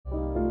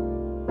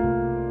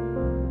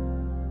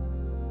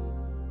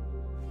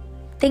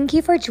Thank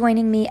you for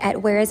joining me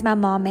at Where Is My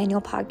Mom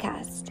Manual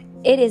podcast.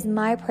 It is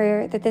my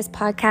prayer that this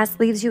podcast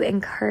leaves you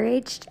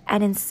encouraged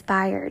and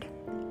inspired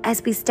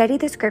as we study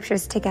the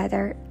scriptures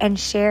together and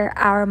share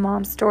our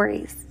mom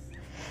stories.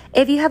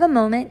 If you have a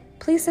moment,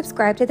 please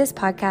subscribe to this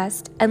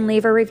podcast and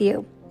leave a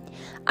review.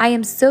 I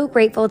am so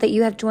grateful that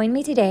you have joined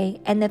me today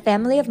and the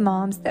family of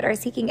moms that are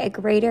seeking a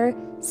greater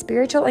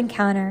spiritual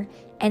encounter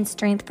and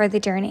strength for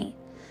the journey.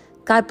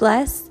 God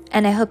bless,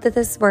 and I hope that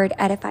this word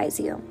edifies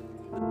you.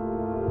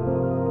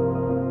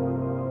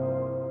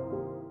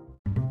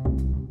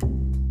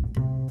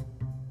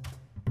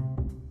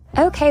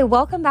 Okay,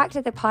 welcome back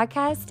to the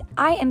podcast.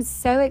 I am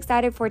so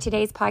excited for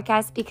today's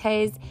podcast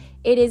because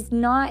it is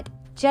not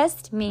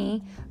just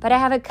me, but I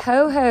have a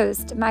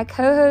co-host, my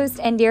co-host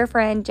and dear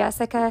friend,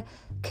 Jessica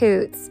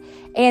Coots.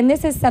 And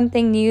this is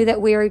something new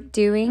that we are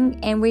doing,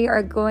 and we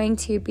are going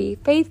to be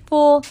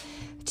faithful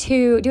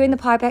to doing the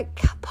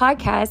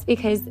podcast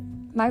because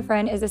my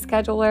friend is a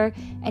scheduler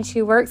and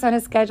she works on a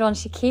schedule and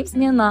she keeps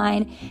me in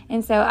line.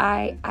 And so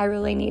I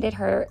really needed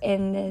her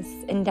in this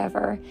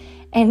endeavor.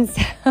 And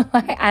so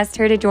I asked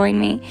her to join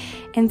me.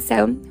 And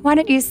so why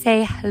don't you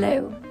say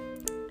hello?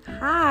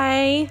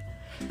 Hi.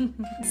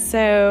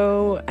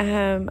 So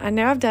I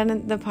know I've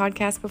done the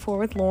podcast before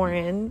with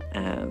Lauren,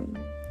 and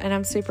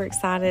I'm super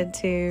excited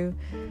to,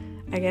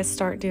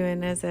 start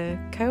doing as a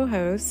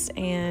co-host.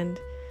 And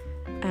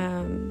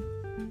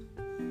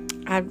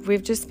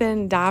we've just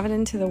been diving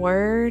into the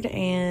Word,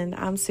 and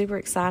I'm super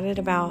excited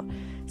about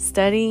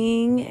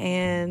studying,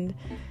 and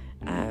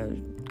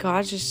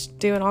God's just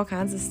doing all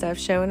kinds of stuff,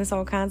 showing us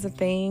all kinds of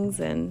things.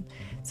 And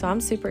so I'm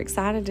super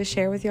excited to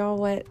share with y'all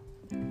what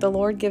the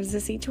Lord gives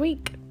us each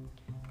week.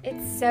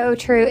 It's so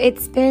true.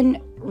 It's been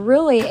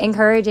really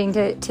encouraging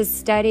to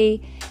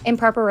study in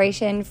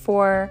preparation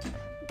for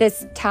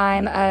this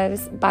time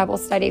of Bible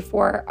study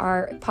for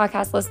our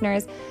podcast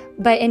listeners.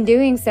 But in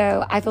doing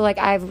so, I feel like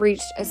I've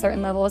reached a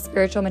certain level of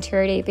spiritual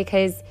maturity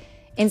because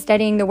in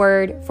studying the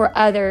Word for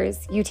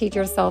others, you teach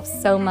yourself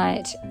so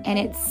much, and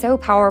it's so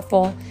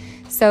powerful.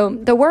 So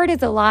the Word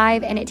is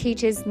alive, and it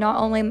teaches not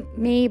only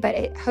me,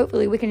 but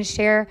hopefully we can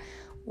share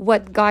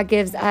what God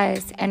gives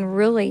us, and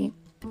really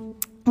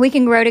we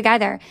can grow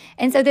together.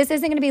 And so this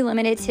isn't going to be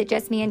limited to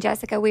just me and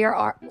Jessica. We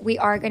are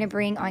going to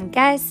bring on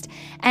guests,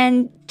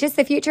 and just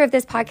the future of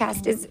this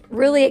podcast is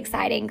really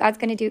exciting. God's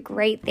going to do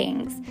great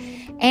things.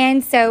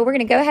 And so we're going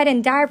to go ahead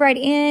and dive right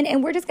in,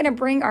 and we're just going to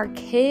bring our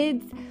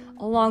kids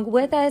along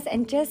with us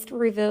and just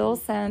reveal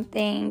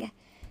something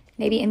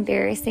maybe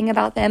embarrassing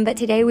about them. But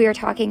today we are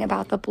talking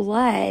about the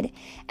blood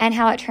and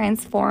how it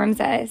transforms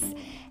us.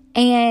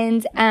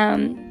 And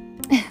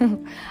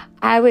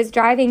I was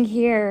driving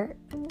here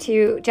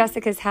to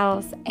Jessica's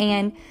house,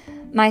 and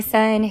my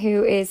son,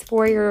 who is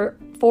 4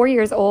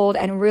 years old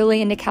and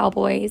really into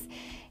cowboys,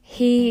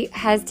 he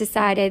has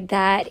decided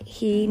that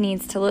he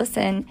needs to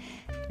listen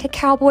to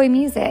cowboy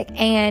music.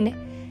 And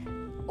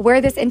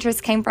where this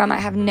interest came from, I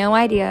have no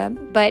idea,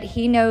 but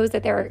he knows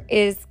that there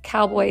is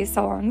cowboy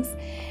songs.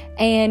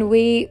 And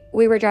we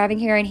were driving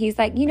here, and he's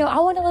like, I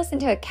want to listen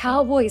to a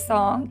cowboy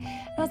song.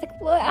 And I was like,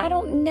 well, I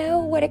don't know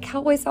what a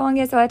cowboy song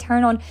is. So I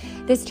turned on,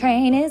 "This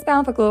train is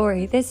bound for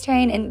glory, this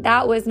train." And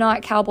that was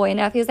not cowboy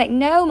enough. He was like,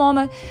 "No,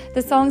 Mama,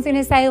 the song's going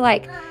to say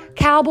like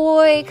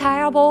cowboy,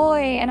 cowboy."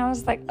 And I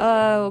was like,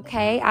 oh,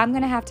 okay, I'm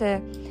going to have to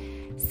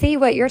see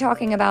what you're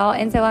talking about.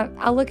 And so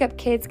I look up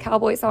kids'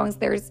 cowboy songs.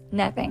 There's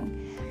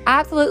nothing,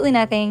 absolutely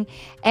nothing.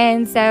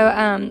 And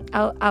so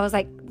I was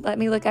like, let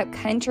me look up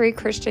country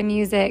Christian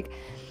music.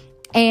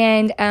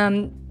 And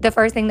the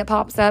first thing that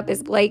pops up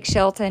is Blake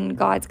Shelton,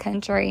 God's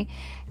Country.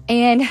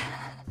 And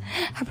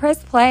I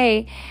pressed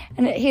play,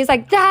 and he's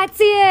like, that's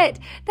it.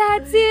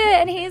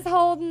 And he's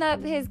holding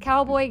up his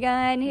cowboy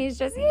gun. He's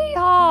just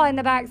yee-haw in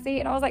the back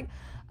seat. And I was like,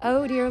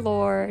 oh, dear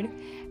Lord.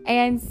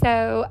 And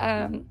so,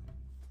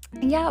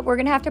 we're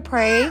going to have to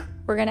pray.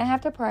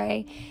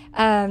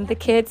 The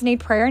kids need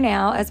prayer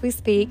now as we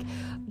speak.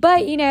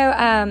 But,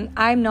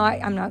 I'm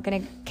not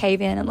going to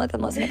cave in and let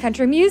them listen to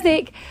country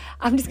music.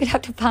 I'm just going to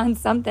have to find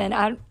something.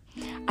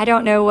 I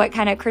don't know what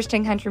kind of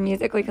Christian country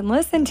music we can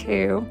listen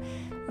to.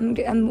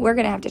 We're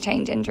going to have to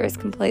change interest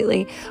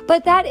completely.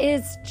 But that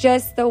is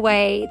just the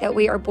way that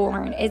we are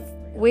born.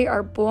 We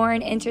are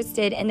born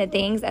interested in the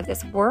things of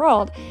this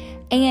world.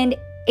 And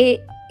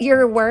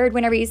your word,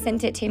 whenever you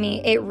sent it to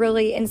me, it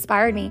really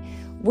inspired me.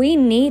 We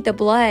need the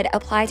blood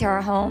applied to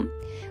our home.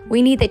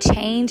 We need the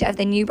change of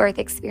the new birth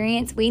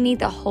experience. We need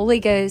the Holy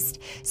Ghost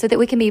so that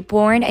we can be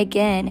born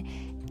again,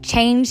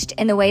 changed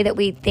in the way that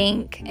we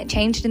think,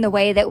 changed in the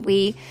way that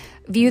we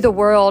view the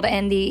world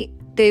and the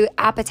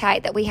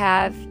appetite that we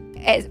have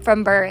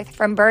from birth.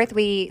 From birth,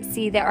 we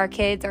see that our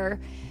kids are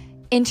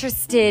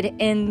interested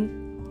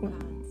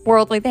in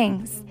worldly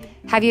things.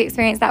 Have you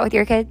experienced that with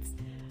your kids?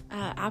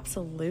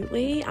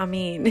 Absolutely. I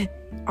mean,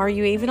 are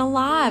you even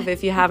alive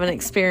if you haven't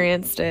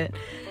experienced it?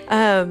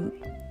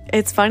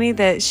 It's funny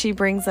that she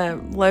brings up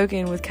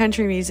Logan with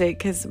country music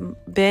because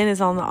Ben is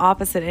on the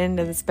opposite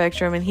end of the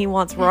spectrum and he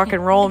wants rock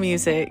and roll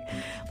music,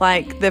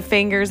 like the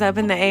fingers up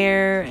in the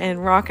air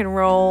and rock and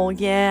roll.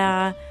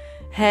 Yeah.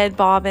 head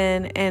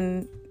bobbing,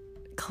 and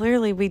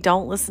clearly we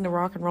don't listen to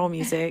rock and roll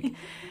music.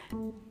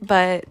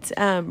 But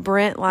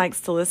Brent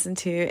likes to listen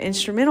to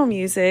instrumental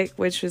music,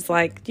 which was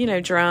like,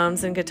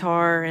 drums and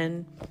guitar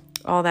and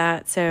all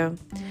that. So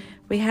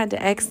we had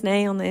to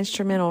ex-nay on the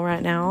instrumental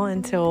right now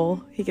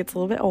until he gets a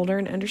little bit older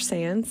and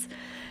understands.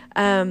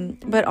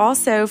 But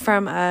also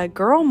from a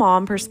girl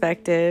mom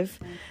perspective,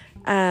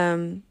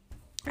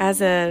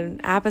 as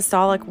an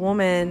apostolic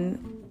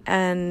woman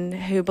and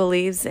who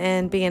believes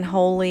in being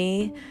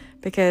holy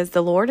because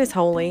the Lord is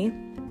holy,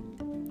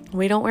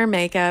 we don't wear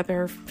makeup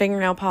or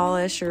fingernail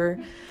polish or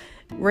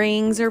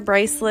rings or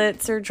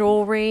bracelets or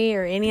jewelry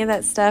or any of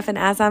that stuff. And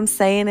as I'm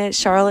saying it,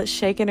 Charlotte's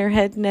shaking her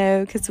head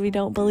no, because we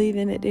don't believe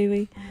in it, do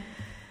we?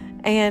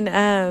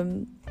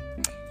 And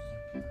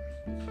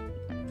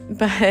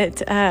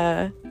but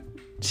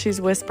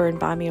she's whispering,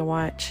 buy me a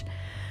watch.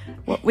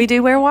 Well, we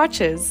do wear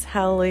watches.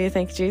 Hallelujah,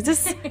 thank you,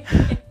 Jesus.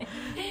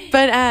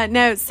 But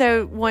no,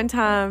 so one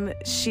time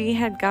she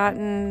had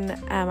gotten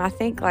I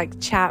think like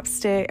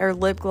chapstick or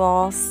lip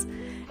gloss,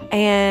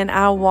 and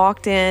I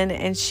walked in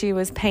and she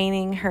was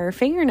painting her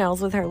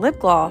fingernails with her lip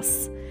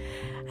gloss.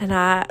 And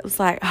I was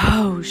like,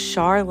 oh,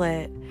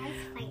 Charlotte,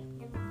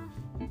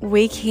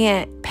 we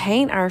can't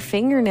paint our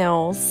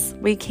fingernails.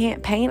 We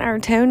can't paint our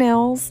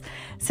toenails.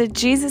 So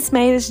Jesus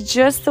made us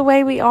just the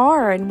way we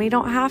are, and we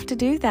don't have to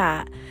do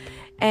that.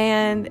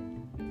 And,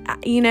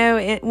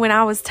 when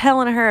I was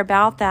telling her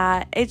about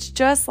that, it's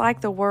just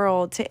like the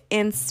world to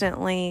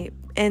instantly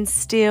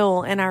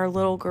instill in our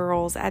little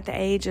girls at the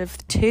age of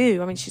 2.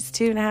 I mean, she's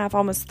 2.5,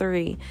 almost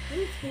 3.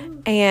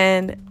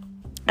 And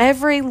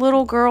every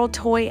little girl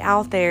toy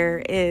out there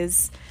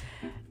is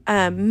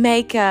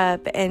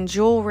makeup and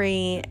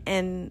jewelry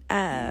and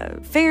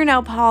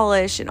fingernail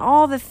polish and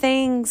all the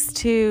things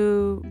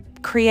to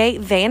create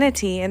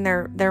vanity in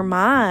their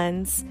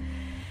minds.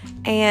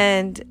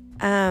 And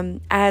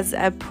as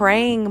a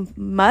praying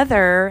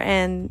mother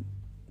and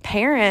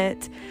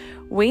parent,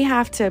 we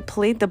have to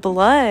plead the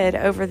blood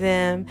over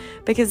them,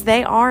 because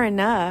they are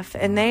enough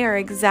and they are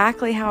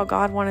exactly how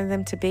God wanted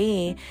them to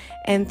be.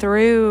 And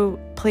through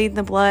pleading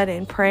the blood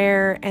and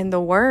prayer and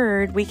the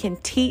word, we can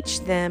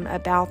teach them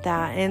about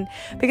that. And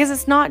because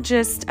it's not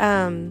just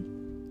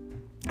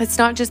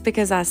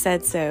because I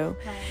said so.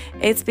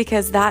 It's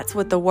because that's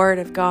what the Word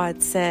of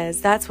God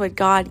says. That's what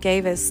God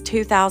gave us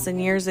 2,000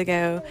 years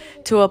ago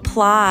to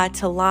apply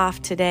to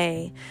life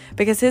today.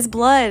 Because His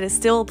blood is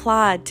still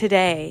applied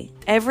today.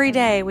 Every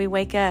day we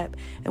wake up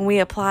and we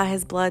apply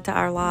His blood to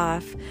our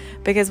life.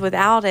 Because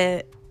without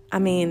it, I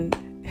mean,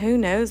 who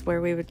knows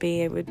where we would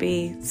be? It would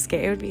be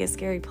scary. It would be a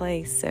scary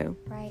place. So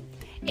right.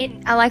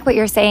 I like what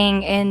you're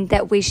saying, and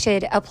that we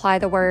should apply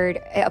the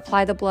word,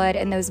 apply the blood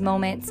in those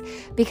moments,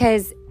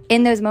 because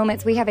in those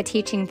moments, we have a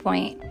teaching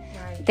point.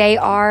 Right. They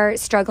are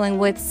struggling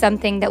with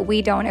something that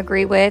we don't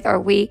agree with, or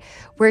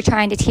we're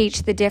trying to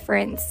teach the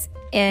difference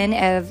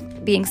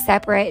of being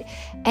separate.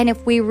 And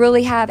if we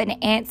really have an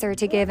answer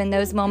to give in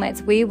those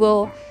moments, we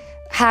will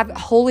have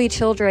holy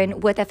children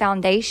with a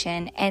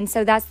foundation. And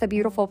so that's the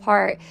beautiful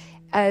part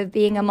of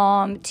being a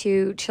mom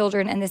to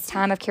children in this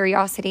time of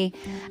curiosity.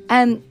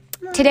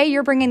 Today,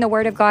 you're bringing the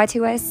Word of God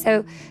to us.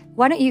 So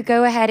why don't you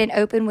go ahead and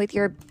open with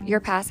your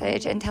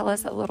passage and tell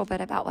us a little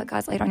bit about what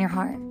God's laid on your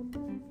heart.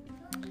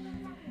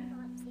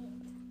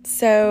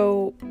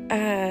 So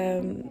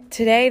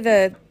today,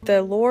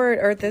 the Lord,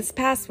 or this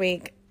past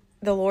week,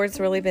 the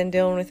Lord's really been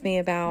dealing with me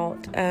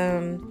about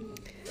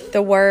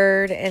the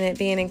Word and it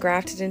being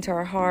engrafted into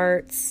our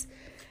hearts,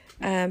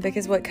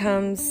 because what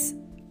comes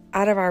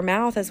out of our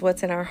mouth is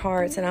what's in our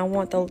hearts, and I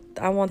want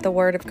the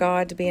Word of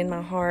God to be in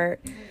my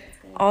heart.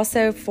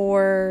 Also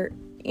for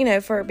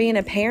being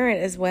a parent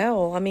as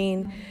well. I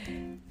mean,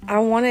 I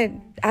don't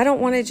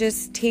want to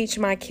just teach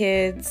my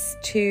kids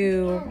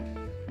to,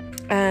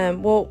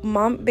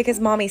 because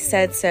mommy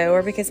said so,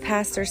 or because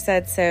pastor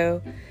said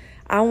so.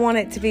 I want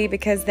it to be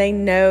because they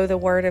know the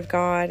Word of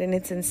God and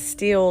it's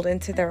instilled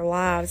into their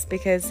lives,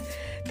 because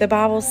the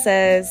Bible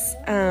says,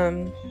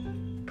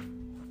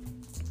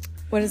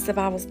 what is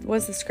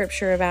the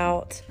scripture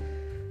about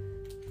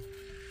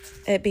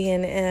it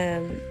being,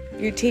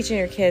 you're teaching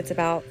your kids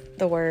about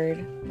the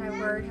Word. My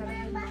word have I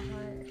hid in my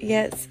heart.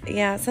 Yes,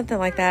 yeah, something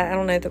like that. I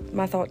don't know.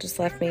 My thought just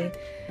left me.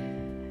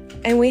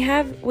 And we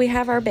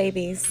have our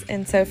babies,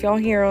 and so if y'all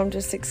hear them,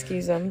 just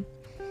excuse them.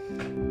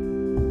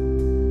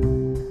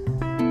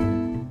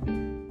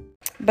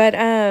 But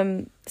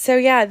so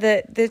yeah,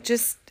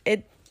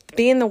 it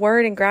being the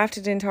Word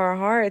engrafted into our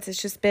hearts.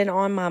 It's just been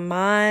on my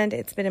mind.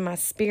 It's been in my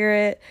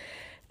spirit.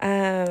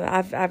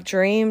 I've had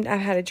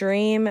a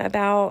dream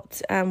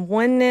about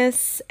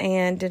oneness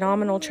and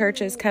denominational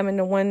churches coming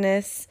to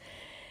oneness,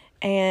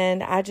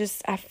 and I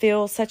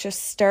feel such a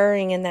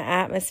stirring in the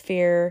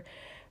atmosphere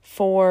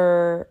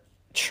for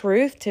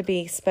truth to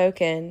be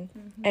spoken.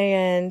 Mm-hmm.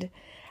 And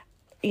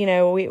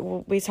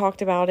we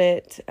talked about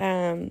it.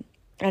 I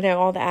know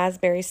all the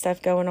Asbury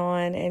stuff going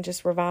on and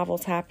just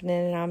revivals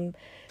happening, and I'm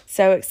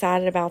so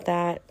excited about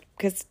that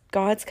because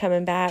God's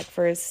coming back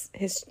for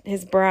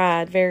his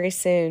bride very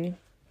soon.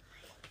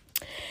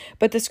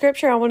 But the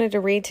scripture I wanted to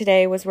read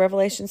today was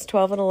Revelations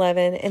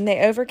 12:11. And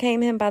they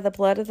overcame him by the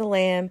blood of the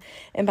Lamb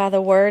and by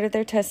the word of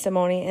their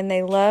testimony, and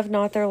they loved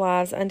not their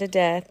lives unto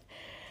death.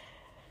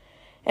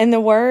 And the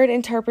word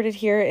interpreted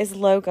here is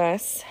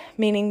logos,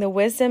 meaning the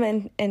wisdom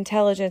and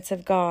intelligence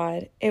of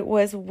God. It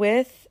was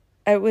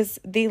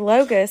the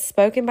logos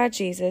spoken by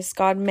Jesus,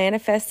 God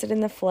manifested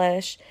in the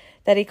flesh,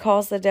 that he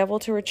caused the devil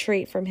to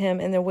retreat from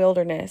him in the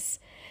wilderness.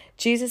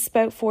 Jesus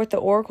spoke forth the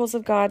oracles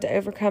of God to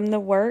overcome the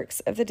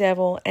works of the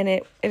devil, and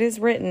it is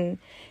written,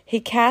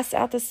 he cast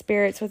out the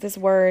spirits with his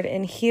word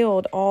and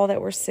healed all that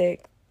were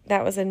sick.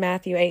 That was in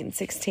Matthew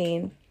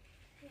 8:16.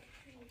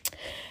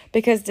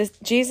 Because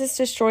Jesus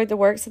destroyed the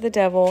works of the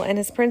devil and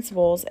his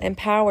principles and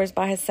powers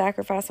by his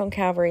sacrifice on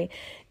Calvary,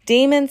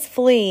 demons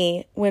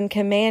flee when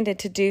commanded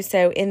to do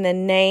so in the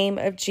name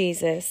of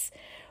Jesus.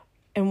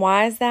 And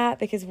why is that?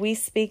 Because we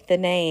speak the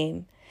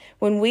name.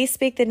 When we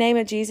speak the name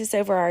of Jesus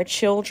over our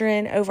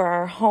children, over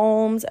our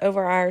homes,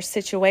 over our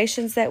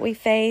situations that we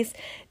face,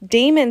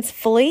 demons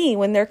flee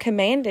when they're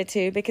commanded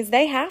to, because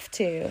they have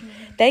to. Mm-hmm.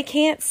 They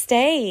can't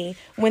stay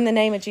when the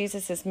name of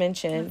Jesus is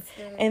mentioned.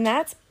 And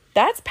that's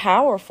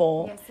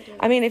powerful. Yes, it is.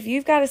 I mean, if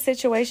you've got a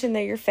situation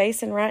that you're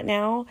facing right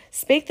now,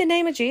 speak the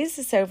name of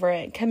Jesus over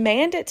it.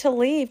 Command it to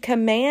leave.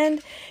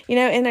 Command,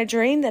 in a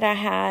dream that I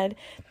had,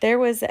 there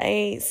was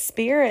an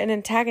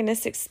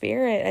antagonistic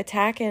spirit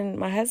attacking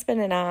my husband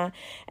and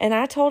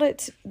I told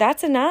it,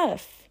 that's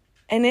enough.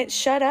 And it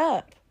shut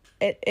up.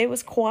 It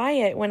was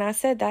quiet when I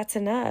said that's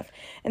enough.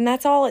 And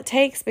that's all it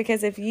takes,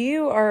 because if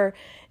you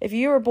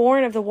were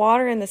born of the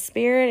water and the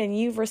Spirit and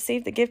you've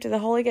received the gift of the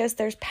Holy Ghost,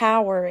 there's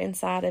power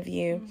inside of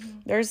you.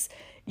 Mm-hmm.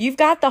 You've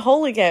got the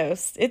Holy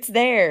Ghost. It's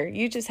there.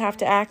 You just have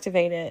to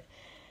activate it.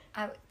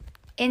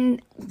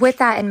 With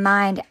that in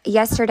mind,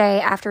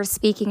 yesterday after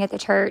speaking at the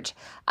church,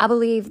 I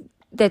believe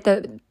that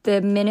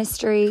the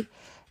ministry,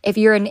 if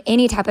you're in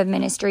any type of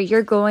ministry,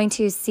 you're going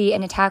to see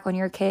an attack on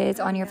your kids,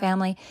 on your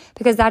family,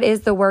 because that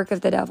is the work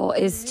of the devil,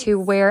 is to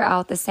wear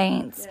out the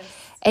saints. Yes.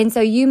 And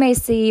so you may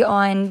see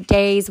on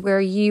days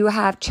where you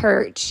have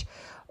church,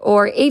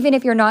 or even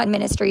if you're not in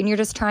ministry and you're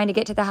just trying to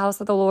get to the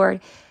house of the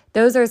Lord,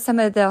 those are some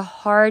of the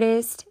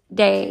hardest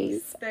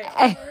days.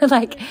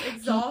 Like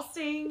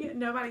exhausting.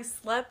 Nobody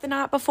slept the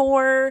night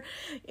before.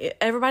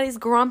 Everybody's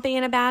grumpy,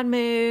 in a bad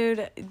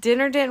mood.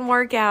 Dinner didn't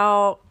work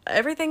out.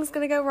 Everything's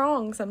going to go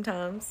wrong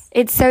sometimes.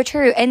 It's so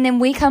true. And then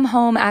we come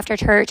home after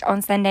church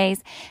on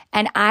Sundays,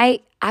 and I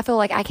feel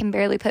like I can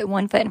barely put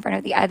one foot in front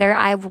of the other.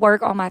 I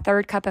work on my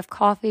third cup of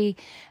coffee,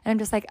 and I'm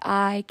just like,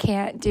 I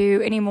can't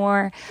do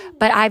anymore.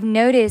 But I've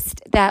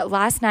noticed that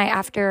last night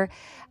after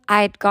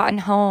I'd gotten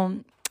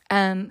home,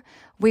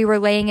 we were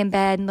laying in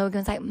bed, and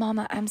Logan's like,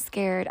 Mama, I'm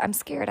scared.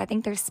 I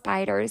think there's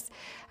spiders.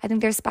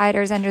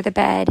 Under the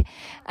bed.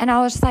 And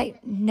I was just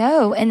like,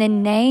 no, in the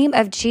name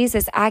of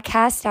Jesus, I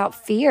cast out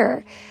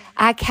fear.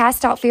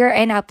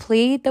 And I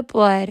plead the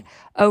blood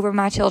over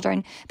my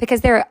children, because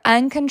there are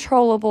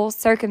uncontrollable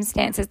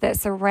circumstances that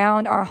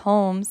surround our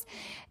homes.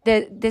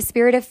 The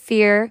spirit of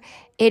fear,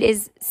 it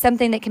is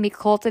something that can be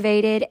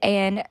cultivated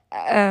and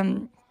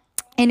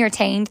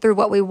entertained through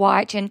what we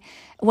watch and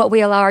what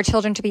we allow our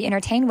children to be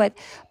entertained with.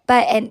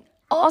 And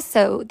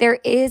also, there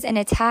is an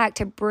attack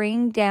to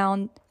bring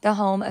down the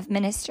home of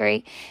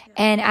ministry.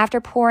 And after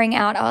pouring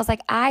out, I was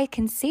like, I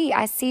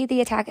see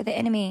the attack of the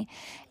enemy,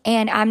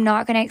 and I'm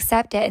not going to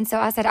accept it. And so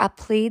I said, I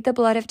plead the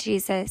blood of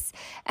Jesus.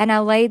 And I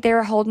laid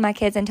there holding my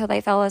kids until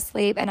they fell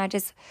asleep. And I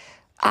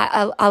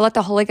let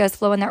the Holy Ghost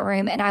flow in that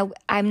room. And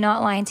I'm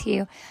not lying to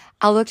you.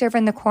 I looked over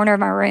in the corner of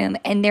my room,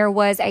 and there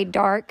was a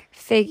dark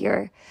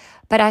figure.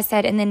 But I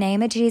said, in the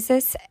name of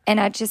Jesus, and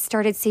I just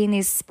started seeing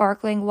these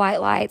sparkling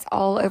white lights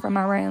all over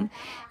my room.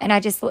 And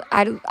I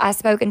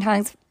spoke in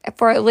tongues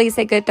for at least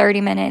a good 30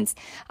 minutes.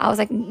 I was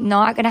like,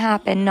 not going to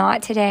happen,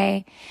 not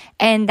today.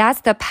 And that's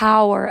the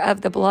power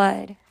of the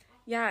blood.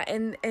 Yeah,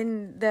 and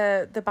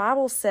the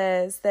Bible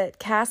says that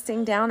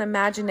casting down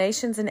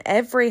imaginations and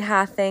every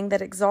high thing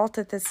that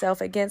exalteth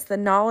itself against the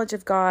knowledge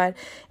of God,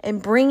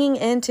 and bringing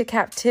into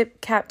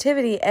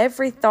captivity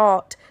every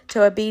thought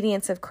to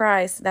obedience of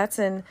Christ. That's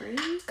in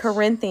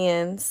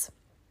Corinthians.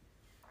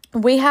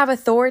 We have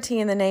authority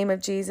in the name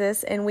of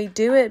Jesus, and we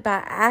do it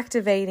by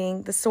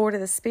activating the sword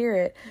of the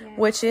Spirit,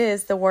 which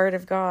is the Word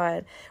of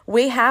God.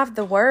 We have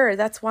the Word.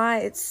 That's why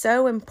it's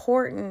so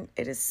important.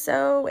 It is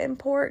so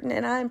important.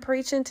 And I'm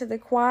preaching to the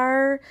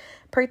choir,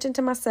 preaching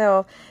to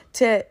myself,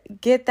 to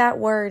get that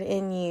Word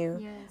in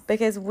you,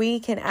 because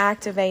we can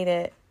activate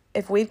it.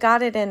 If we've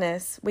got it in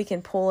us, we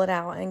can pull it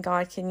out, and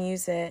God can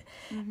use it.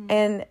 Mm-hmm.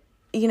 And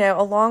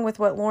along with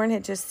what Lauren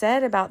had just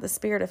said about the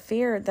spirit of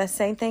fear, the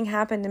same thing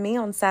happened to me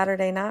on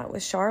Saturday night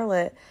with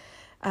Charlotte.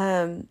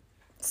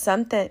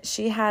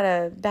 She had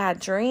a bad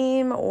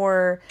dream,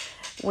 or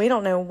we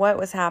don't know what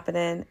was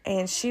happening,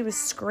 and she was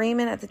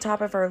screaming at the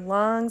top of her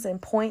lungs and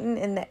pointing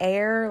in the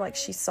air like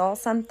she saw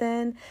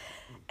something.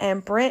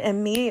 And Brent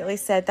immediately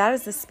said, that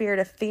is the spirit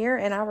of fear,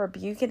 and I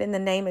rebuke it in the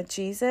name of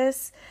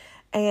Jesus.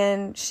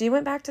 And she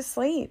went back to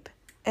sleep,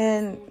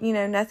 and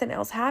nothing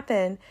else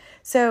happened.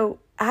 So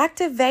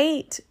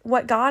activate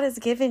what God has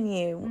given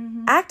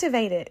you.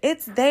 Activate it.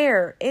 It's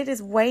there. It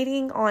is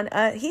waiting on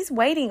us. He's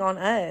waiting on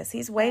us.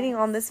 He's waiting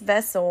on this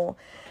vessel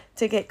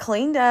to get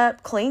cleaned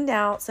up, cleaned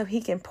out, so he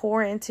can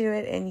pour into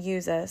it and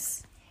use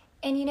us.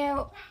 And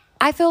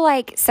I feel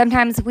like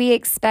sometimes we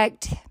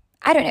expect,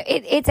 I don't know,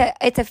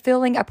 it's a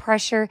feeling of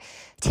pressure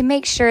to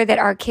make sure that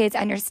our kids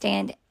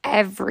understand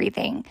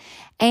everything.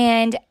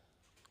 And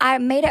I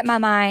made up my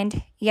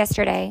mind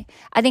yesterday.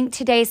 I think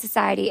today's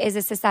society is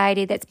a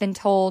society that's been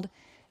told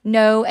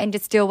no and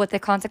just deal with the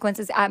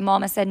consequences.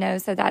 Mama said no,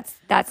 so that's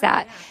that.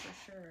 Yeah,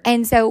 for sure.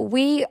 And so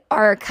we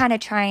are kind of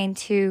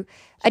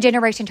a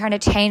generation trying to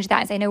change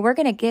that and say, no, we're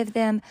going to give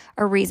them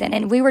a reason.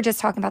 And we were just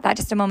talking about that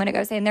just a moment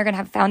ago, saying they're going to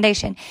have a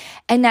foundation.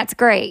 And that's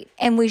great.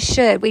 And we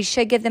should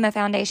give them a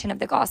foundation of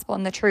the gospel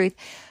and the truth.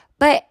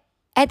 But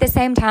at the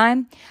same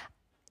time,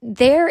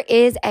 there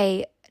is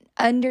a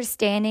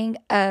understanding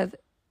of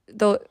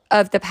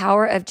the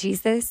power of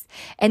Jesus,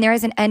 and there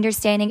is an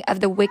understanding of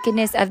the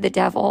wickedness of the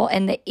devil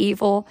and the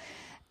evil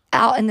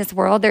out in this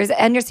world. There's an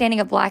understanding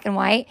of black and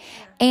white.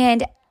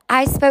 And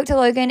I spoke to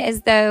Logan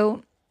as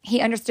though he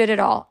understood it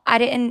all. I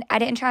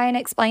didn't try and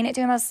explain it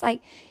to him. I was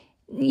like,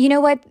 you know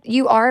what?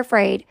 You are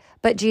afraid,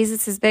 but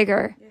Jesus is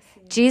bigger. Yes,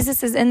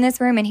 Jesus is in this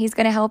room and he's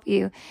going to help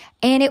you.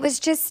 And it was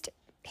just,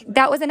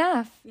 that was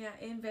enough. Yeah,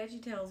 in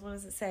VeggieTales, what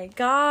does it say?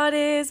 God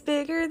is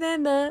bigger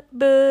than the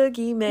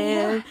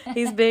boogeyman. Yeah.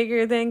 He's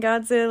bigger than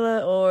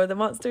Godzilla or the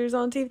monsters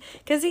on TV.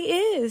 Because he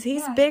is.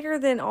 He's bigger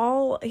than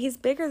all. He's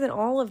bigger than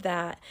all of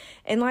that.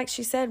 And like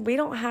she said, we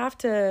don't have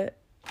to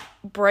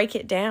break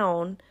it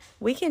down.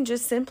 We can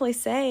just simply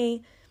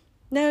say,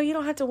 no, you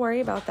don't have to worry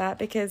about that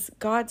because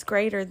God's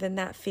greater than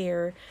that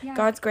fear. Yeah.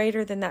 God's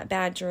greater than that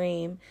bad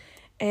dream.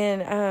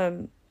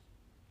 And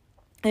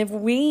if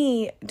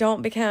we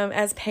don't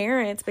as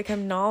parents,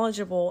 become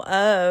knowledgeable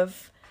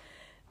of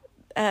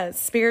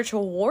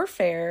spiritual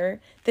warfare,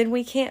 then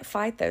we can't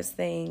fight those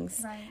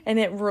things. Right. And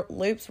it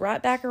loops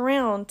right back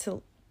around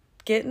to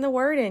getting the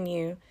word in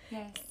you.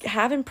 Yes.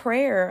 Having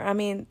prayer. I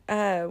mean,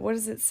 what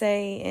does it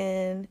say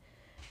in,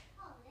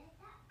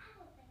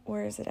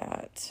 where is it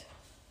at?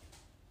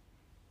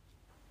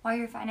 While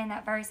you're finding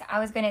that verse, I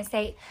was going to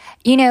say,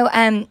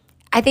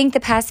 I think the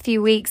past few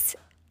weeks,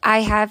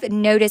 I have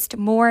noticed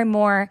more and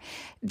more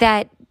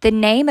that the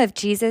name of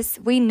Jesus,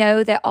 we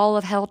know that all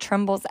of hell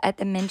trembles at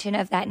the mention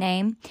of that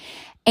name.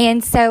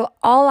 And so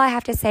all I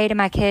have to say to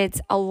my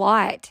kids a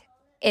lot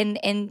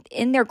in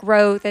their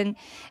growth and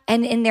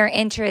in their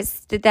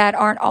interests that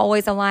aren't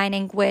always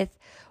aligning with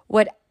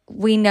what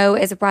we know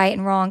is right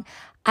and wrong,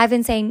 I've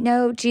been saying,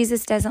 no,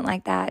 Jesus doesn't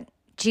like that.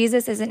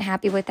 Jesus isn't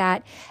happy with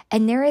that.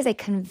 And there is a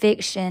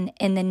conviction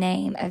in the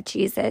name of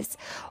Jesus.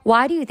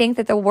 Why do you think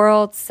that the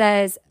world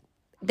says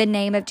the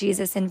name of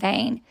Jesus in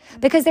vain?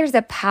 Because there's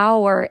a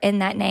power in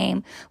that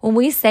name. When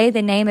we say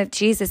the name of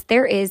Jesus,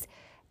 there is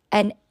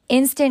an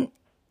instant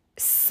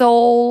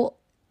soul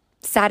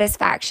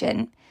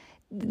satisfaction.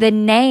 The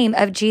name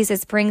of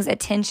Jesus brings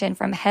attention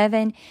from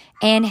heaven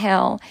and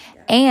hell.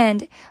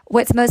 And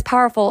what's most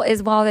powerful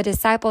is while the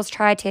disciples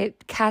tried to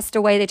cast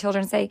away the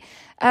children, say,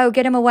 oh,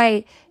 get them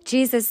away,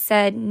 Jesus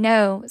said,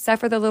 no,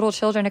 suffer the little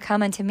children to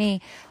come unto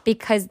me,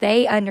 because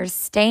they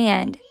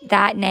understand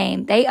that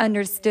name. They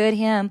understood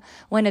him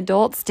when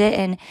adults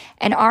didn't.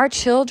 And our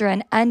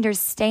children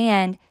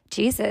understand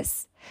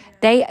Jesus.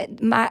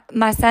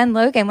 My son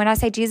Logan, when I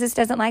say Jesus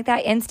doesn't like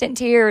that, instant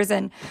tears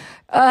and,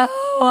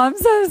 oh, I'm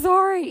so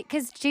sorry,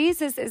 because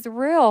Jesus is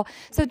real.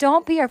 So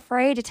don't be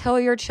afraid to tell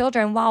your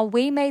children, while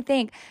we may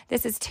think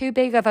this is too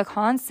big of a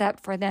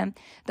concept for them,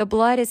 the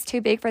blood is too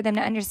big for them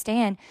to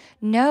understand.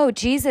 No,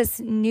 Jesus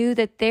knew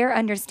that their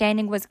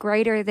understanding was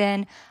greater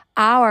than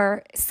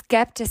our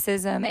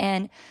skepticism,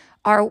 and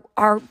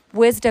our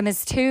wisdom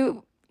is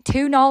too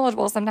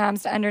knowledgeable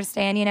sometimes to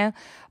understand,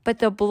 but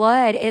the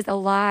blood is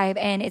alive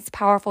and it's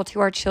powerful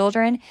to our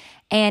children,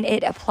 and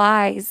it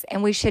applies,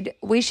 and we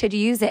should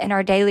use it in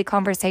our daily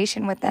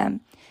conversation with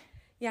them.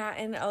 Yeah.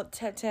 And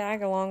to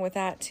tag along with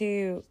that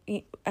too,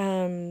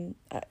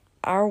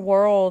 our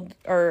world,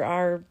 or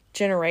our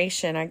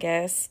generation, I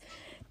guess,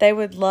 they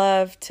would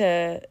love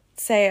to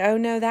say, oh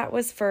no, that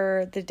was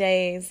for the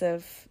days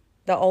of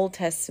the Old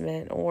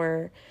Testament,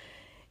 or,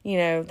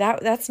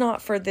 that's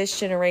not for this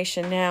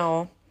generation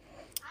now.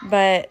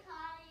 But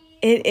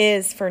it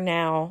is for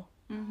now.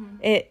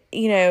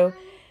 Mm-hmm.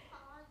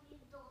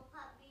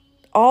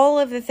 All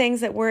of the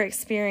things that we're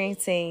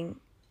experiencing,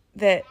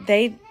 that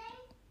they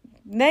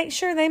make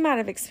sure they might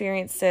have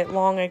experienced it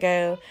long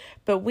ago,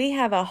 but we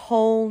have a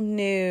whole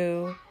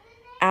new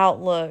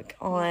outlook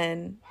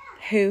on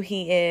who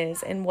he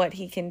is and what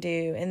he can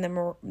do, and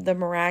the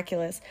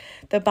miraculous.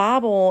 The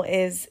Bible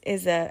is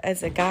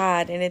a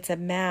guide, and it's a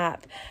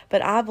map,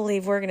 but I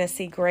believe we're going to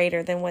see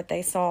greater than what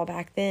they saw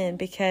back then,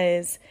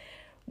 because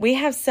we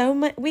have so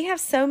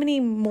many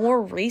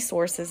more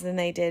resources than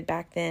they did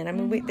back then. I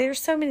mean, there's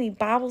so many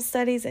Bible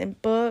studies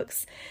and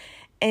books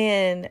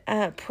and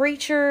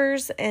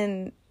preachers,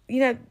 and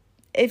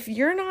if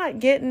you're not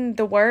getting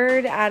the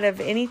word out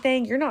of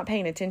anything, you're not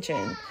paying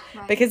attention,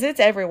 right? Because it's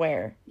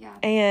everywhere. Yeah.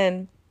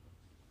 And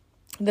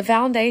the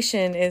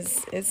foundation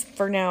is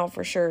for now,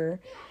 for sure.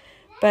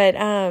 But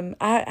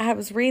I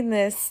was reading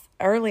this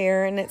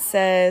earlier, and it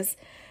says,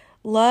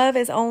 love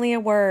is only a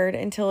word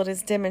until it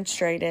is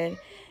demonstrated.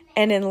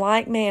 And in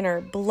like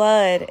manner,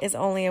 blood is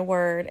only a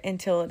word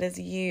until it is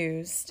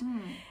used.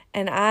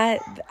 And I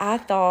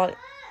thought,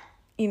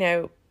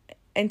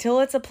 until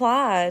it's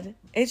applied,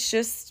 it's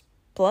just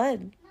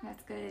blood.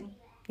 That's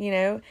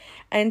good.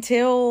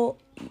 Until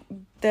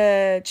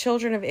the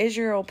children of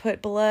Israel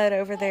put blood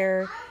over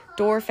their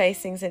door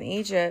facings in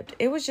Egypt,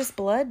 it was just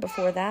blood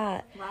before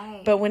that.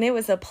 Right. But when it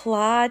was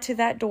applied to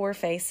that door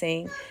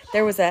facing,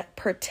 there was a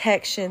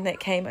protection that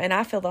came, and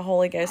I feel the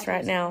Holy Ghost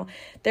right now.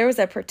 There was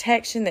a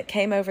protection that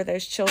came over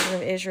those children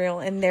of Israel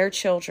and their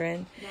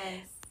children.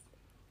 Yes.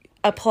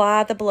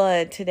 Apply the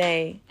blood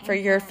today for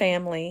your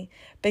family,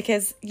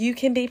 because you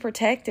can be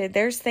protected.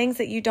 There's things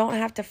that you don't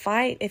have to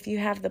fight if you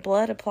have the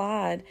blood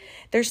applied.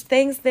 There's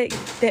things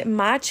that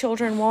my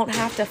children won't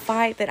have to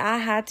fight that I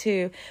had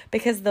to,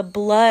 because the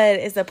blood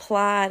is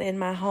applied in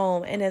my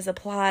home and is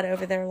applied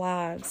over their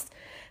lives.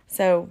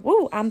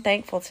 So, I'm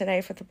thankful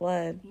today for the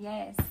blood.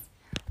 Yes.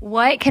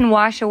 What can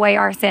wash away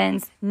our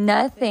sins?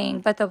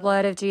 Nothing but the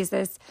blood of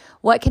Jesus.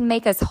 What can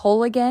make us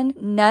whole again?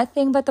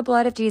 Nothing but the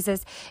blood of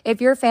Jesus. If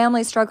your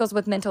family struggles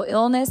with mental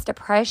illness,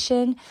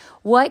 depression,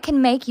 what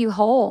can make you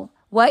whole?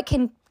 What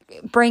can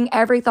bring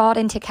every thought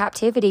into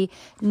captivity?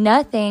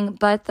 Nothing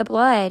but the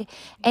blood.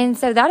 And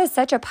so that is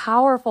such a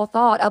powerful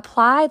thought.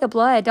 Apply the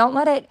blood. Don't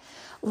let it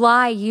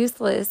lie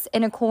useless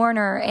in a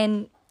corner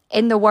and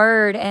in the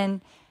word,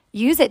 and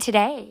use it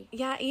today.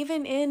 Yeah,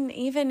 even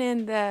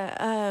in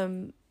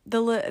the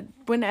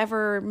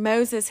whenever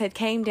Moses had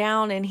came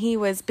down and he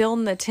was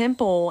building the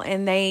temple,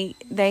 and they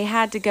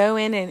had to go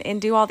in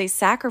and do all these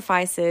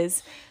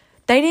sacrifices,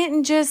 they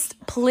didn't just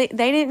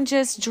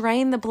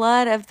drain the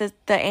blood of the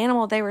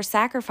animal they were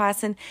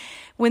sacrificing.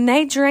 When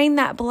they drained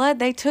that blood,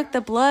 they took the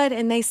blood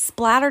and they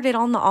splattered it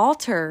on the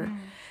altar.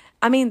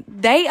 I mean,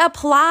 they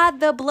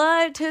applied the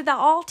blood to the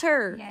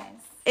altar. Yes.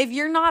 If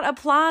you're not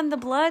applying the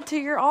blood to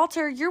your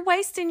altar, you're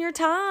wasting your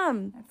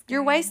time.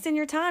 You're wasting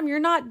your time. You're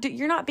not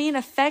being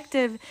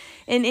effective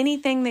in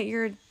anything that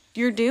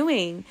you're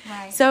doing.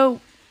 Right.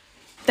 So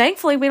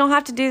thankfully, we don't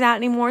have to do that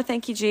anymore.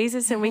 Thank you,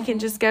 Jesus. And we can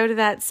just go to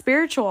that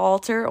spiritual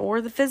altar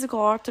or the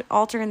physical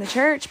altar in the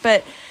church.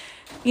 But,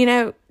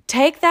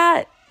 take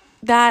that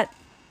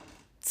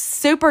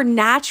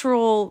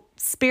supernatural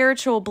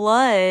spiritual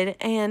blood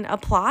and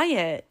apply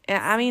it.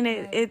 I mean,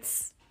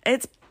 it's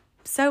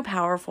so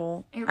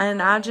powerful. And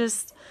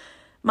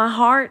my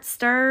heart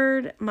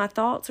stirred, my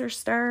thoughts are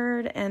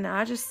stirred, and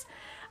I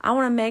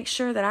want to make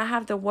sure that I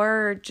have the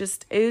word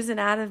just oozing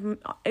out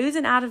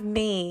of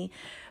me,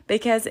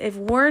 because if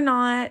we're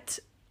not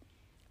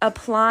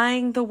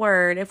applying the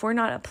word, if we're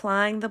not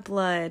applying the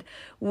blood,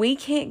 we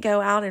can't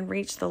go out and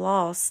reach the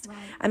lost. Right.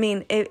 I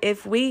mean,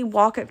 if we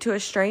walk up to a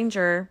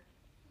stranger,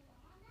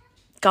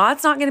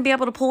 God's not going to be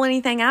able to pull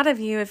anything out of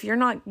you if you're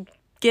not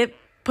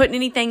putting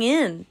anything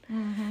in.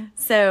 Mm-hmm.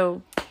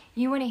 So,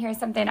 you want to hear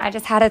something? I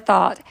just had a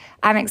thought.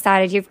 I'm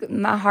excited.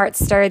 My heart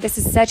stirred. This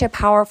is such a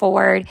powerful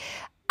word.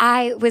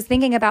 I was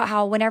thinking about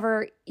how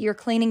whenever you're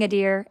cleaning a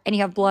deer and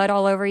you have blood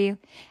all over you,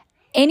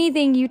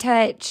 anything you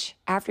touch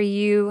after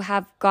you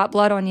have got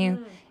blood on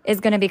you is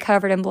going to be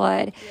covered in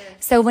blood.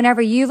 Yes. So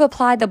whenever you've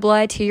applied the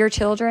blood to your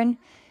children,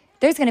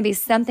 there's going to be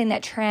something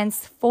that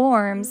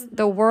transforms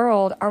the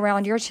world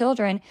around your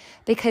children,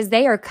 because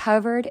they are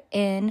covered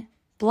in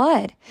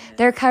blood.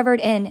 They're covered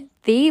in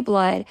the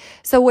blood.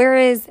 So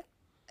whereas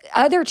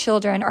other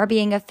children are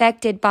being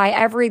affected by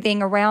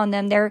everything around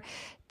them,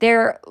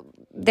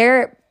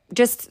 they're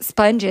just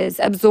sponges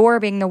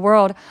absorbing the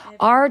world.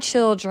 Our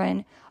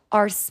children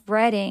are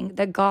spreading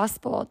the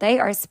gospel. They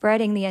are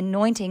spreading the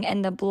anointing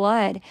and the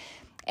blood.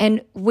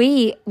 And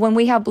when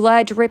we have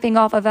blood dripping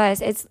off of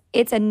us,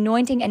 it's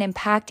anointing and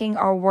impacting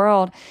our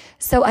world.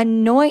 So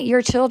anoint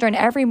your children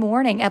every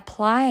morning,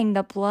 applying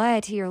the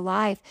blood to your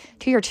life,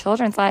 to your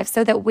children's life,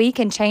 so that we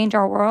can change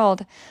our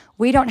world.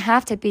 We don't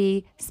have to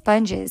be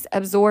sponges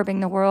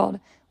absorbing the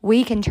world.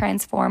 We can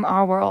transform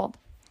our world.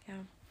 Yeah,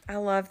 I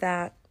love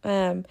that.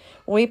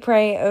 We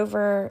pray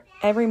over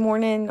every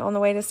morning on the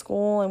way to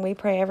school, and we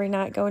pray every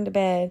night going to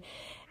bed.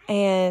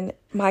 And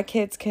my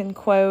kids can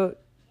quote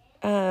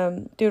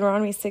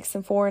Deuteronomy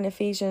 6:4 and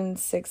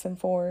Ephesians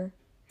 6:4.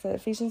 Is that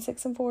Ephesians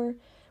 6:4?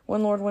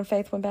 One Lord, one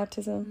faith, one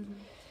baptism.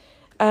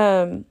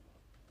 Mm-hmm.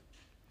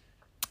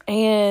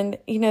 And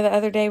the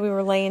other day we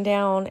were laying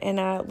down, and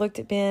I looked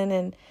at Ben,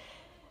 and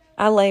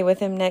I lay with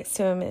him next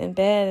to him in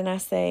bed, and I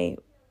say,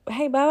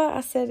 "Hey, Baba,"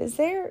 I said, "Is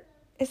there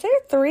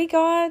 3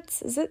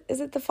 gods? Is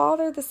it the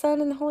Father, the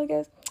Son, and the Holy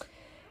Ghost?"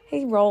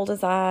 He rolled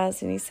his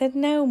eyes and he said,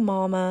 "No,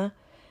 Mama."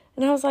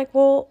 And I was like,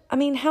 "Well, I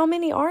mean, how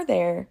many are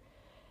there?"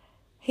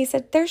 He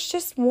said, "There's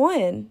just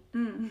one."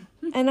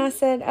 Mm-hmm. And I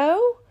said,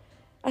 "Oh?"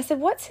 I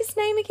said, "What's his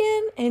name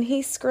again?" And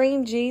he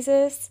screamed,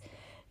 "Jesus."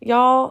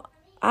 Y'all,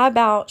 I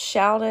about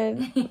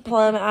shouted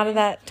plumb out of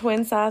that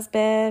twin-size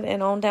bed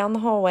and on down the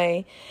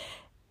hallway.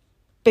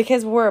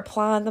 because we're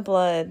applying the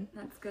blood.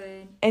 That's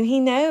good. And he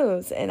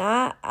knows. And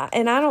I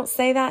don't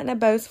say that in a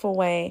boastful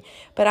way,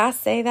 but I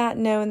say that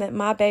knowing that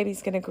my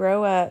baby's going to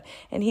grow up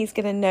and he's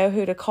going to know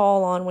who to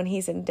call on when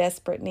he's in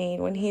desperate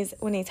need, when he's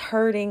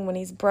hurting, when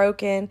he's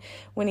broken,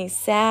 when he's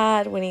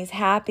sad, when he's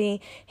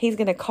happy. He's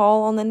going to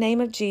call on the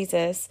name of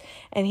Jesus,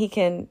 and he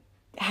can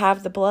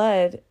have the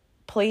blood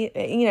plead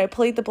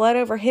the blood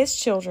over his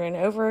children,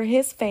 over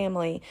his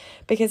family,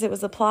 because it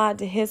was applied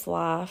to his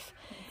life.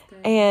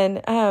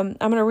 And I'm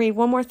going to read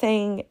one more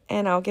thing,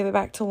 and I'll give it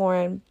back to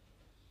Lauren.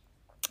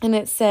 And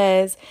it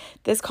says,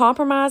 this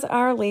compromise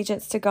our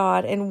allegiance to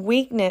God and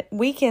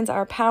weakens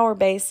our power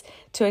base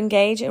to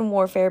engage in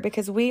warfare,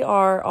 because we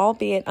are,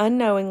 albeit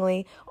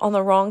unknowingly, on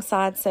the wrong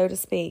side, so to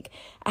speak.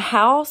 A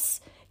house,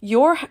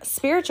 your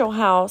spiritual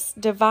house,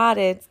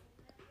 divided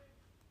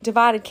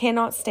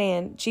cannot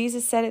stand.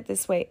 Jesus said it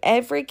this way: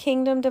 every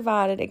kingdom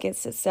divided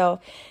against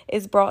itself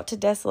is brought to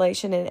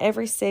desolation, and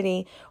every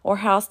city or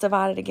house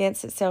divided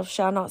against itself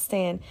shall not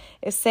stand.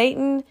 If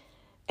Satan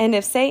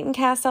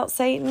cast out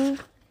Satan,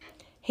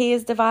 he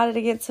is divided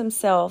against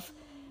himself.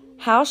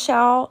 How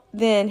shall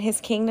then his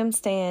kingdom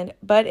stand?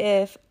 But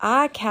if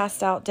I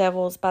cast out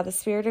devils by the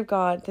Spirit of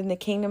God, then the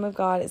kingdom of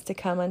God is to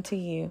come unto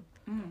you.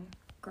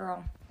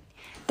 Girl.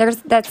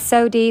 That's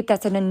so deep.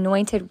 That's an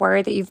anointed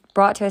word that you've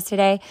brought to us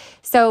today.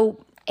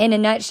 So in a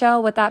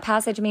nutshell, what that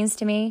passage means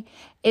to me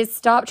is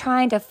stop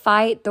trying to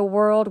fight the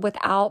world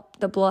without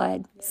the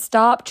blood.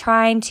 Stop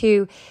trying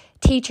to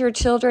teach your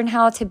children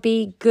how to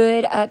be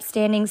good,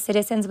 upstanding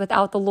citizens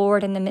without the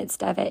Lord in the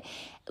midst of it.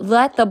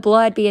 Let the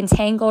blood be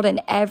entangled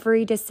in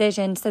every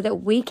decision so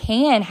that we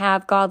can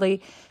have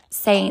godly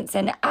saints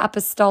and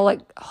apostolic,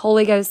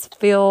 Holy Ghost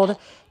filled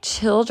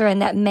children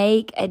that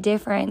make a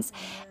difference.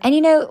 And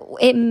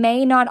it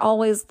may not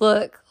always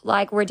look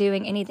like we're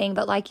doing anything,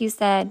 but like you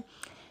said,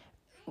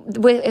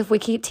 if we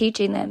keep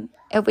teaching them,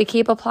 if we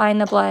keep applying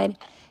the blood,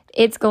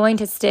 it's going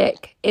to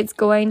stick. It's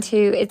going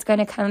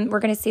to come. We're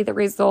going to see the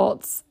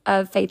results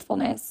of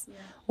faithfulness. Yeah.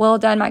 Well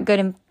done, my good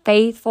and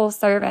faithful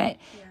servant.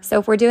 Yeah. So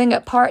if we're doing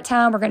it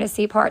part-time, we're going to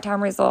see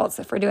part-time results.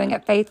 If we're doing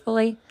it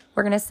faithfully,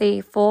 we're going to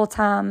see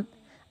full-time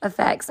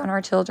effects on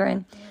our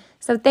children. Yeah.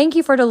 So thank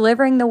you for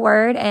delivering the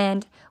word,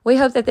 and we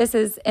hope that this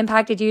has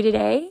impacted you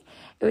today.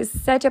 It was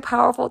such a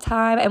powerful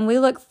time, and we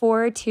look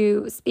forward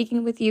to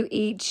speaking with you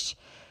each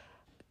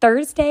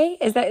Thursday.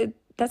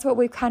 That's what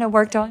we've kind of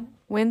worked on?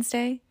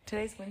 Wednesday?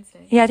 Today's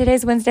Wednesday. Yeah,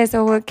 today's Wednesday,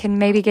 so we can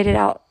maybe get it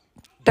out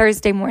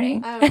Thursday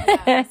morning. Oh, yeah,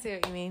 I see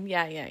what you mean.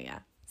 Yeah.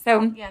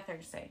 So yeah,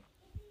 Thursday.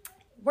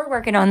 We're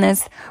working on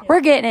this. Yeah.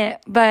 We're getting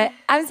it, but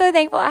I'm so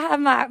thankful I have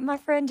my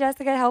friend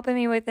Jessica helping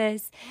me with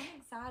this. I'm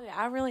excited.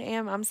 I really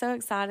am. I'm so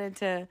excited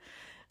to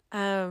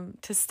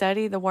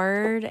study the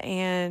Word,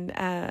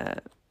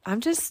 and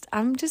I'm just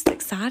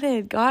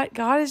excited. God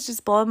has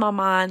just blown my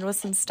mind with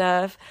some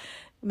stuff.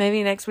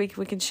 Maybe next week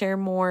we can share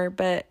more,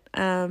 but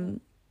I'm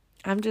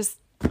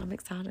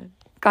excited.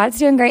 God's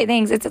doing great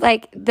things. It's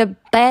like the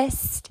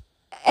best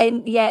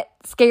and yet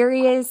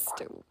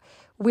scariest,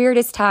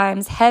 weirdest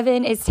times.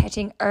 Heaven is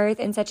touching earth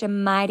in such a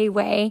mighty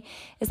way.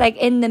 It's like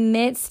in the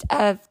midst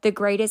of the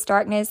greatest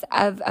darkness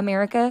of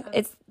America.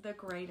 It's the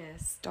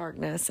greatest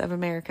darkness of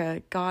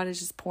America. God is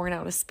just pouring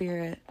out His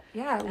Spirit.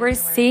 Yeah, everywhere. We're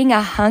seeing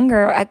a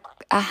hunger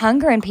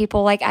in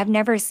people like I've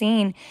never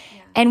seen.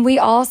 Yeah. And we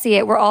all see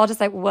it. We're all just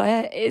like,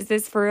 what? Is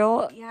this for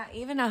real? Yeah,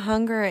 even a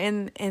hunger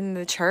in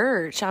the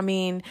church. I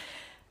mean,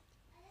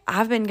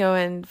 I've been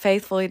going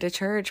faithfully to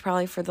church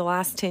probably for the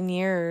last 10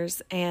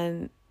 years.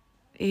 And,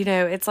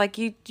 it's like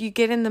you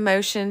get in the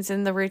motions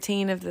and the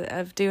routine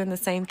of doing the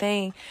same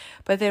thing.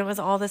 But then it was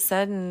all of a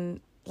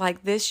sudden,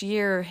 like this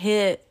year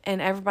hit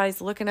and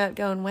everybody's looking up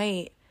going,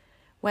 wait,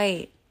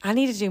 I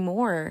need to do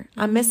more. Mm-hmm.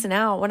 I'm missing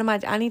out.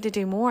 I need to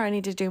do more.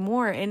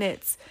 And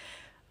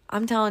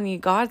I'm telling you,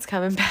 God's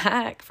coming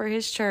back for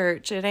His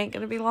church. It ain't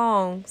going to be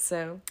long.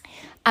 So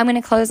I'm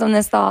going to close on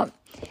this thought.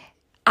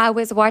 I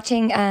was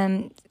watching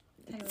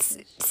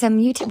some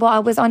YouTube. Well, I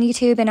was on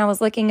YouTube and I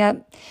was looking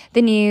up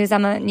the news.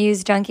 I'm a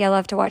news junkie. I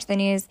love to watch the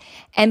news.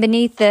 And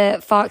beneath the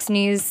Fox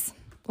News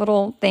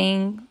little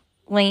thing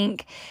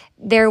link,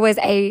 there was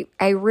a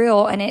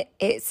reel, and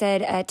it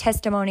said a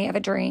testimony of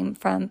a dream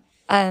from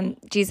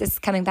Jesus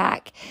coming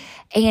back.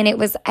 And it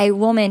was a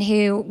woman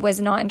who was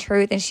not in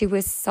truth, and she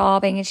was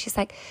sobbing, and she's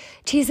like,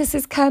 Jesus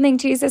is coming.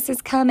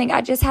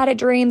 I just had a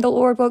dream. The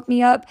Lord woke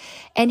me up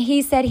and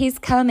He said He's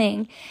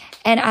coming.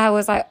 And I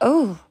was like,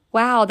 oh,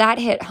 wow, that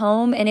hit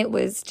home. And it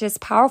was just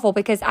powerful,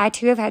 because I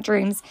too have had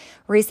dreams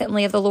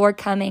recently of the Lord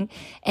coming.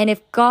 And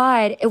if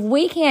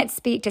we can't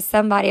speak to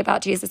somebody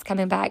about Jesus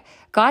coming back,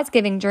 God's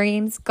giving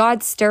dreams,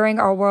 God's stirring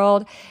our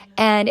world.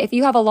 And if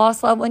you have a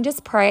lost loved one,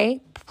 just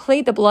pray.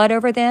 Plead the blood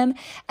over them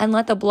and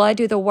let the blood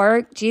do the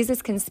work.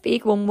 Jesus can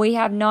speak when we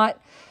have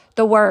not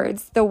the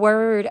words. The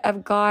word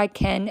of God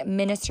can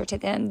minister to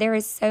them. There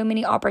is so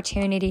many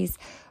opportunities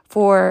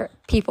for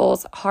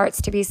people's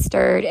hearts to be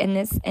stirred in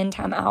this end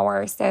time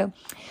hour. So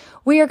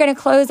we are going to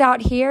close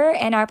out here,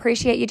 and I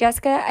appreciate you,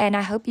 Jessica, and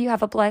I hope you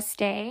have a blessed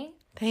day.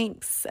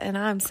 Thanks. And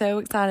I'm so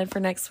excited for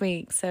next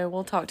week. So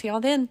we'll talk to y'all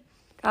then.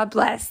 God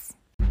bless.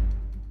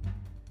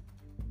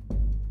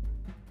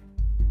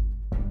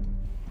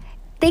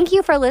 Thank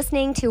you for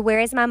listening to Where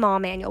is My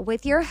Mom Manual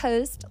with your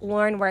host,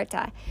 Lauren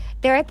Huerta.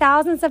 There are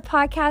thousands of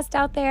podcasts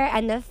out there,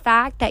 and the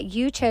fact that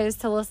you chose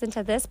to listen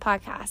to this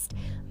podcast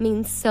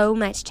means so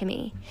much to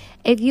me.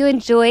 If you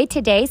enjoyed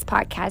today's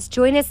podcast,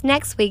 join us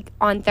next week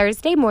on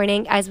Thursday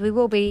morning as we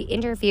will be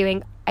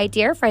interviewing a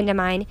dear friend of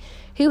mine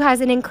who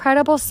has an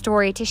incredible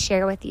story to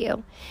share with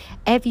you.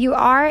 If you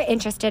are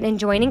interested in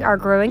joining our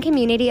growing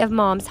community of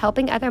moms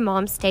helping other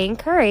moms stay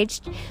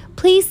encouraged,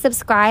 please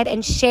subscribe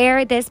and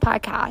share this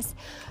podcast.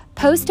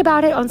 Post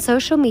about it on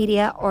social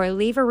media or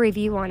leave a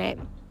review on it.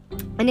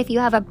 And if you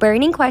have a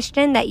burning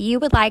question that you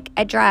would like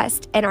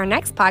addressed in our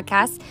next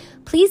podcast,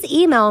 please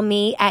email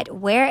me at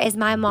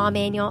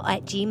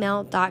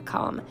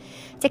whereismymommanual@gmail.com.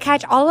 To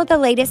catch all of the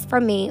latest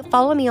from me,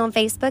 follow me on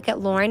Facebook at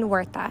Lauren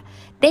Huerta.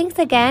 Thanks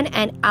again,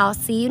 and I'll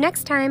see you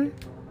next time.